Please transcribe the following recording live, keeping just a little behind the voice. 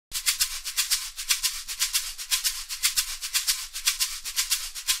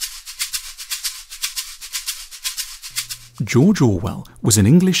George Orwell was an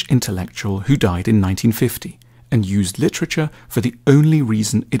English intellectual who died in 1950 and used literature for the only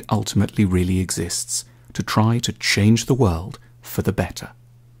reason it ultimately really exists, to try to change the world for the better.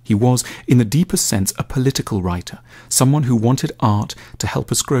 He was, in the deepest sense, a political writer, someone who wanted art to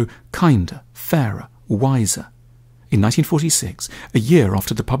help us grow kinder, fairer, wiser. In 1946, a year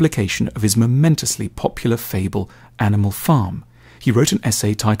after the publication of his momentously popular fable Animal Farm, he wrote an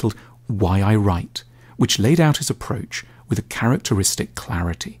essay titled Why I Write, which laid out his approach with a characteristic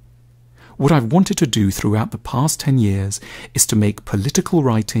clarity. What I've wanted to do throughout the past 10 years is to make political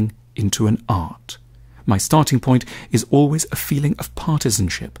writing into an art. My starting point is always a feeling of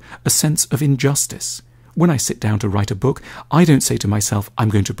partisanship, a sense of injustice. When I sit down to write a book, I don't say to myself, I'm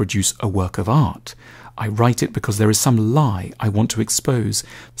going to produce a work of art. I write it because there is some lie I want to expose,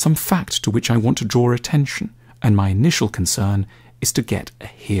 some fact to which I want to draw attention, and my initial concern is to get a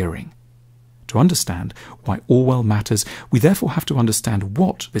hearing. To understand why Orwell matters, we therefore have to understand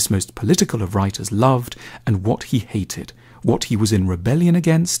what this most political of writers loved and what he hated, what he was in rebellion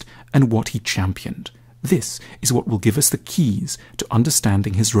against and what he championed. This is what will give us the keys to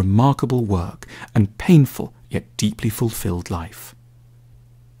understanding his remarkable work and painful yet deeply fulfilled life.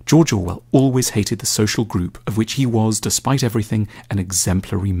 George Orwell always hated the social group of which he was, despite everything, an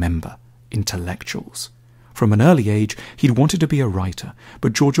exemplary member: intellectuals. From an early age, he'd wanted to be a writer,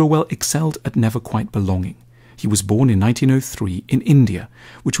 but George Orwell excelled at never quite belonging. He was born in 1903 in India,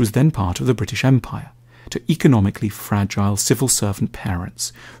 which was then part of the British Empire, to economically fragile civil servant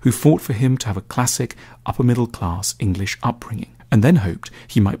parents who fought for him to have a classic, upper-middle-class English upbringing, and then hoped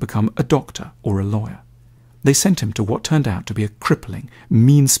he might become a doctor or a lawyer. They sent him to what turned out to be a crippling,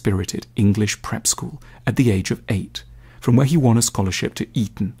 mean-spirited English prep school at the age of 8, from where he won a scholarship to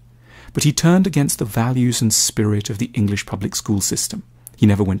Eton. But he turned against the values and spirit of the English public school system. He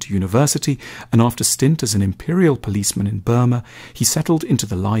never went to university, and after a stint as an imperial policeman in Burma, he settled into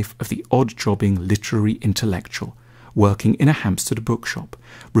the life of the odd-jobbing literary intellectual, working in a Hampstead bookshop,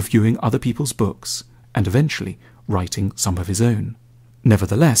 reviewing other people's books, and eventually writing some of his own.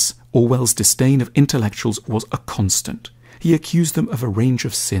 Nevertheless, Orwell's disdain of intellectuals was a constant. He accused them of a range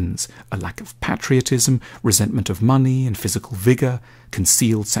of sins: a lack of patriotism, resentment of money and physical vigour,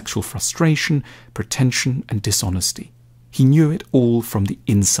 concealed sexual frustration, pretension and dishonesty. He knew it all from the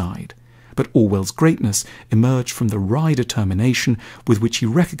inside, but Orwell's greatness emerged from the wry determination with which he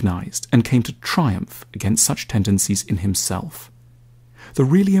recognised and came to triumph against such tendencies in himself. The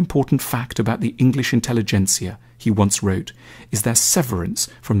really important fact about the English intelligentsia, he once wrote, is their severance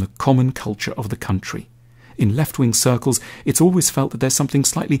from the common culture of the country. In left-wing circles, it's always felt that there's something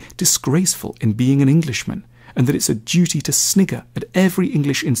slightly disgraceful in being an Englishman, and that it's a duty to snigger at every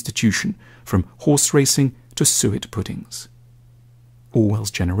English institution, from horse racing to suet puddings. Orwell's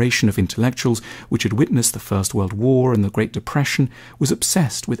generation of intellectuals, which had witnessed the First World War and the Great Depression, was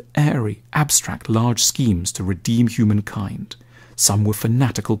obsessed with airy, abstract, large schemes to redeem humankind. Some were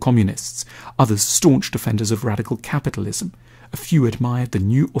fanatical communists, others staunch defenders of radical capitalism. A few admired the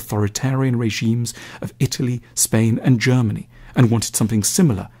new authoritarian regimes of Italy, Spain and Germany, and wanted something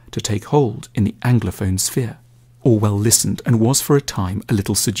similar to take hold in the Anglophone sphere. Orwell listened and was for a time a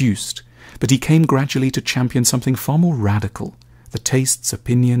little seduced, but he came gradually to champion something far more radical: the tastes,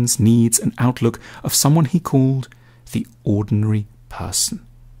 opinions, needs and outlook of someone he called the ordinary person.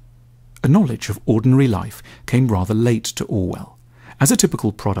 A knowledge of ordinary life came rather late to Orwell. As a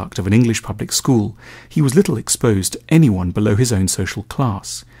typical product of an English public school, he was little exposed to anyone below his own social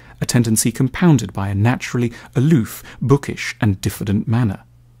class, a tendency compounded by a naturally aloof, bookish and diffident manner.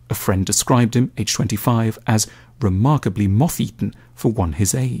 A friend described him, aged 25, as remarkably moth-eaten for one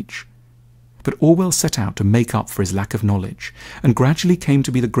his age. But Orwell set out to make up for his lack of knowledge, and gradually came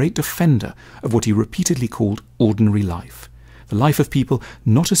to be the great defender of what he repeatedly called ordinary life. The life of people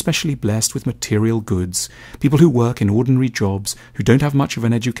not especially blessed with material goods, people who work in ordinary jobs, who don't have much of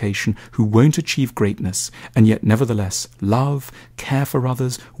an education, who won't achieve greatness, and yet nevertheless love, care for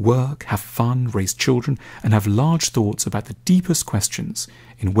others, work, have fun, raise children, and have large thoughts about the deepest questions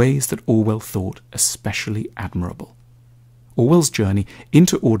in ways that Orwell thought especially admirable. Orwell's journey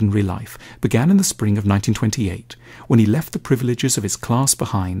into ordinary life began in the spring of 1928, when he left the privileges of his class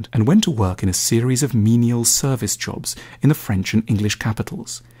behind and went to work in a series of menial service jobs in the French and English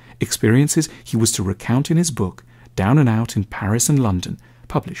capitals, experiences he was to recount in his book Down and Out in Paris and London,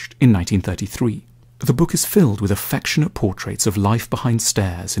 published in 1933. The book is filled with affectionate portraits of life behind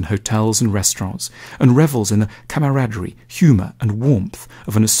stairs in hotels and restaurants, and revels in the camaraderie, humour and warmth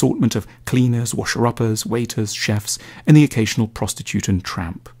of an assortment of cleaners, washer-uppers, waiters, chefs, and the occasional prostitute and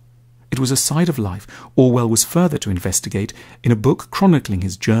tramp. It was a side of life Orwell was further to investigate in a book chronicling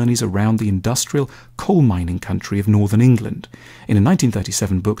his journeys around the industrial coal-mining country of northern England, in a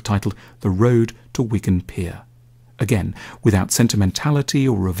 1937 book titled The Road to Wigan Pier. Again, without sentimentality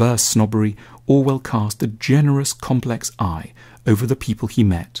or reverse snobbery, Orwell cast a generous, complex eye over the people he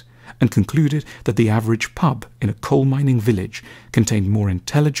met, and concluded that the average pub in a coal-mining village contained more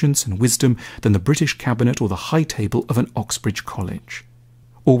intelligence and wisdom than the British cabinet or the high table of an Oxbridge college.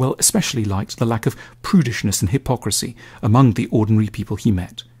 Orwell especially liked the lack of prudishness and hypocrisy among the ordinary people he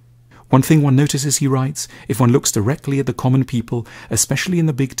met. One thing one notices, he writes, if one looks directly at the common people, especially in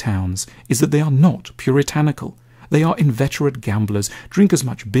the big towns, is that they are not puritanical. They are inveterate gamblers, drink as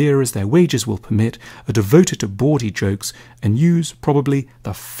much beer as their wages will permit, are devoted to bawdy jokes, and use, probably,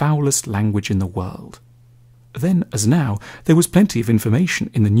 the foulest language in the world. Then, as now, there was plenty of information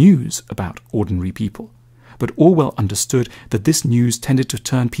in the news about ordinary people. But Orwell understood that this news tended to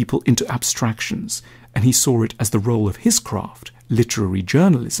turn people into abstractions, and he saw it as the role of his craft, literary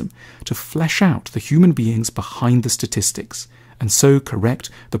journalism, to flesh out the human beings behind the statistics, and so correct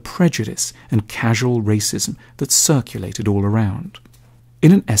the prejudice and casual racism that circulated all around.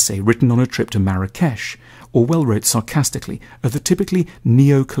 In an essay written on a trip to Marrakesh, Orwell wrote sarcastically of the typically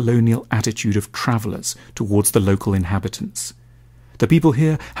neo-colonial attitude of travellers towards the local inhabitants. The people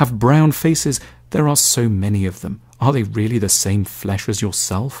here have brown faces. There are so many of them. Are they really the same flesh as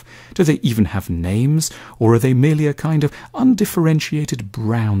yourself? Do they even have names? Or are they merely a kind of undifferentiated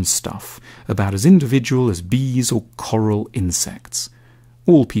brown stuff, about as individual as bees or coral insects?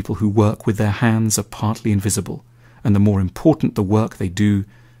 All people who work with their hands are partly invisible, and the more important the work they do,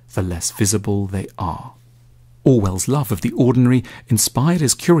 the less visible they are. Orwell's love of the ordinary inspired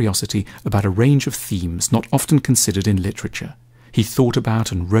his curiosity about a range of themes not often considered in literature. He thought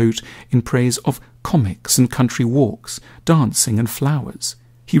about and wrote in praise of comics and country walks, dancing and flowers.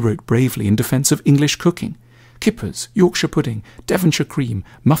 He wrote bravely in defence of English cooking. Kippers, Yorkshire pudding, Devonshire cream,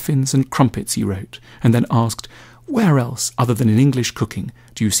 muffins and crumpets, he wrote, and then asked, where else, other than in English cooking,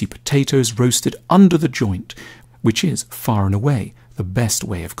 do you see potatoes roasted under the joint, which is, far and away, the best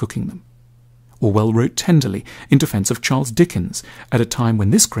way of cooking them? Orwell wrote tenderly in defence of Charles Dickens at a time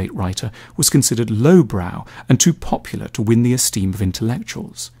when this great writer was considered lowbrow and too popular to win the esteem of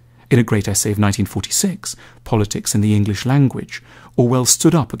intellectuals. In a great essay of 1946, Politics in the English Language, Orwell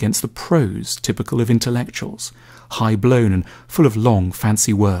stood up against the prose typical of intellectuals, high-blown and full of long,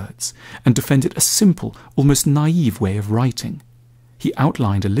 fancy words, and defended a simple, almost naive way of writing. He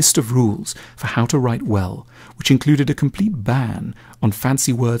outlined a list of rules for how to write well, which included a complete ban on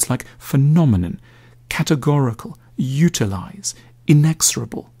fancy words like phenomenon, categorical, utilize,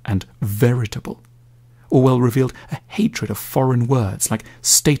 inexorable, and veritable. Orwell revealed a hatred of foreign words like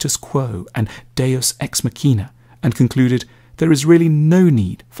status quo and deus ex machina, and concluded there is really no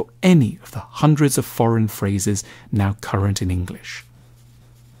need for any of the hundreds of foreign phrases now current in English.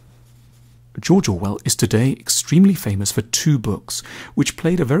 George Orwell is today extremely famous for two books, which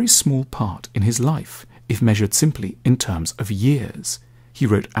played a very small part in his life, if measured simply in terms of years. He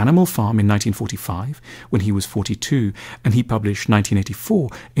wrote Animal Farm in 1945, when he was 42, and he published 1984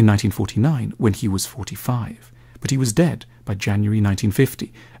 in 1949, when he was 45. But he was dead by January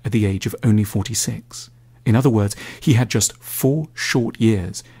 1950, at the age of only 46. In other words, he had just 4 short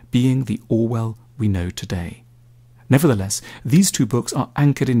years, being the Orwell we know today. Nevertheless, these two books are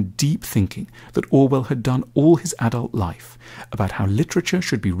anchored in deep thinking that Orwell had done all his adult life about how literature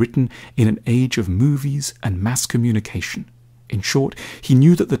should be written in an age of movies and mass communication. In short, he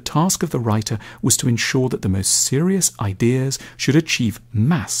knew that the task of the writer was to ensure that the most serious ideas should achieve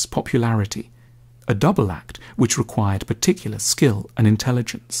mass popularity, a double act which required particular skill and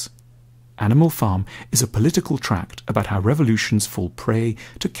intelligence. Animal Farm is a political tract about how revolutions fall prey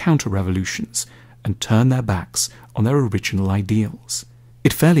to counter-revolutions and turn their backs on their original ideals.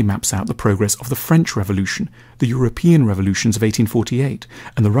 It fairly maps out the progress of the French Revolution, the European revolutions of 1848,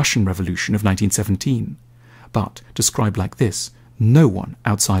 and the Russian Revolution of 1917. But, described like this, no one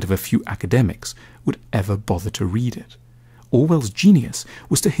outside of a few academics would ever bother to read it. Orwell's genius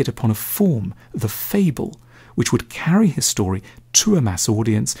was to hit upon a form, the fable, which would carry his story to a mass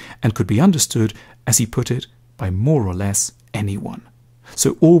audience and could be understood, as he put it, by more or less anyone.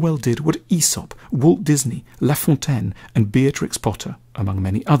 So Orwell did what Aesop, Walt Disney, La Fontaine and Beatrix Potter, among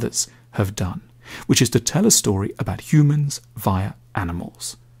many others, have done, which is to tell a story about humans via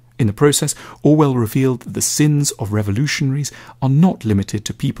animals. In the process, Orwell revealed that the sins of revolutionaries are not limited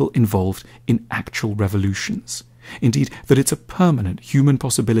to people involved in actual revolutions. Indeed, that it's a permanent human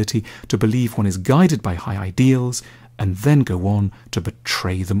possibility to believe one is guided by high ideals and then go on to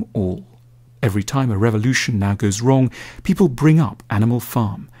betray them all. Every time a revolution now goes wrong, people bring up Animal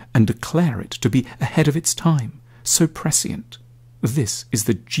Farm and declare it to be ahead of its time, so prescient. This is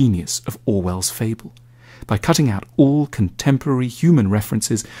the genius of Orwell's fable. By cutting out all contemporary human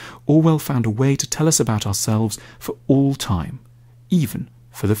references, Orwell found a way to tell us about ourselves for all time, even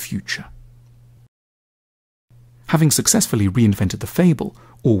for the future. Having successfully reinvented the fable,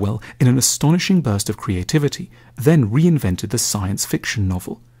 Orwell, in an astonishing burst of creativity, then reinvented the science fiction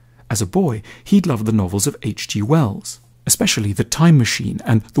novel. As a boy, he'd loved the novels of H.G. Wells, especially The Time Machine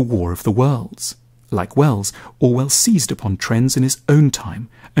and The War of the Worlds. Like Wells, Orwell seized upon trends in his own time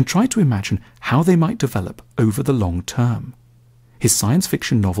and tried to imagine how they might develop over the long term. His science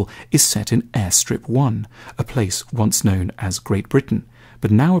fiction novel is set in Airstrip 1, a place once known as Great Britain,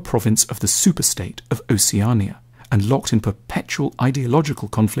 but now a province of the superstate of Oceania, and locked in perpetual ideological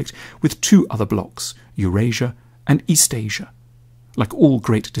conflict with two other blocks, Eurasia and Eastasia. Like all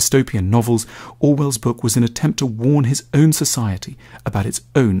great dystopian novels, Orwell's book was an attempt to warn his own society about its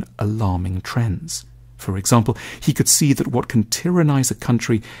own alarming trends. For example, he could see that what can tyrannize a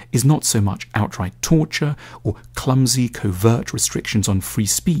country is not so much outright torture or clumsy, covert restrictions on free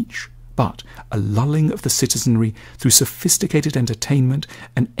speech, but a lulling of the citizenry through sophisticated entertainment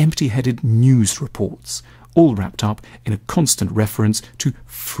and empty-headed news reports, all wrapped up in a constant reference to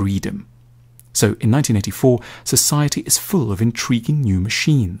freedom. So in 1984, society is full of intriguing new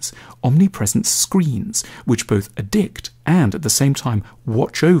machines, omnipresent screens, which both addict and at the same time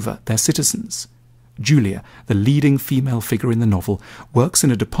watch over their citizens. Julia, the leading female figure in the novel, works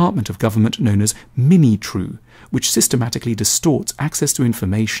in a department of government known as Mini-True, which systematically distorts access to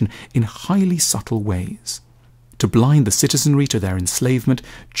information in highly subtle ways. To blind the citizenry to their enslavement,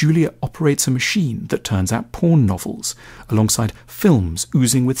 Julia operates a machine that turns out porn novels, alongside films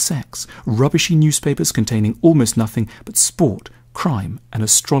oozing with sex, rubbishy newspapers containing almost nothing but sport, crime, and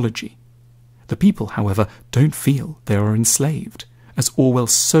astrology. The people, however, don't feel they are enslaved. As Orwell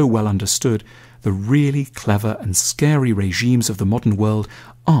so well understood, the really clever and scary regimes of the modern world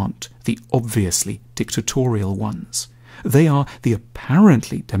aren't the obviously dictatorial ones. They are the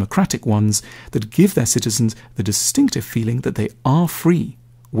apparently democratic ones that give their citizens the distinctive feeling that they are free,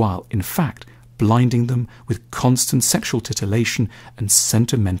 while in fact blinding them with constant sexual titillation and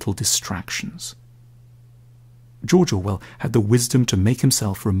sentimental distractions. George Orwell had the wisdom to make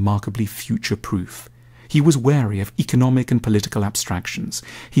himself remarkably future-proof. He was wary of economic and political abstractions.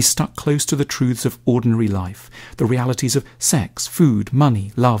 He stuck close to the truths of ordinary life, the realities of sex, food,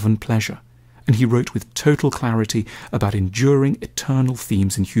 money, love, and pleasure. And he wrote with total clarity about enduring eternal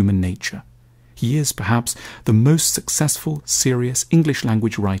themes in human nature. He is, perhaps, the most successful, serious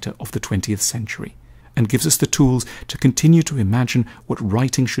English-language writer of the 20th century, and gives us the tools to continue to imagine what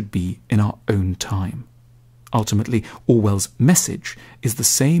writing should be in our own time. Ultimately, Orwell's message is the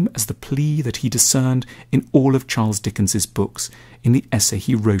same as the plea that he discerned in all of Charles Dickens's books in the essay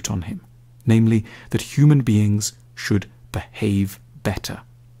he wrote on him, namely that human beings should behave better.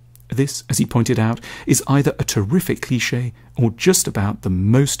 This, as he pointed out, is either a terrific cliché or just about the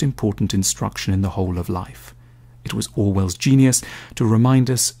most important instruction in the whole of life. It was Orwell's genius to remind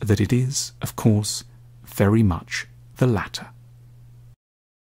us that it is, of course, very much the latter.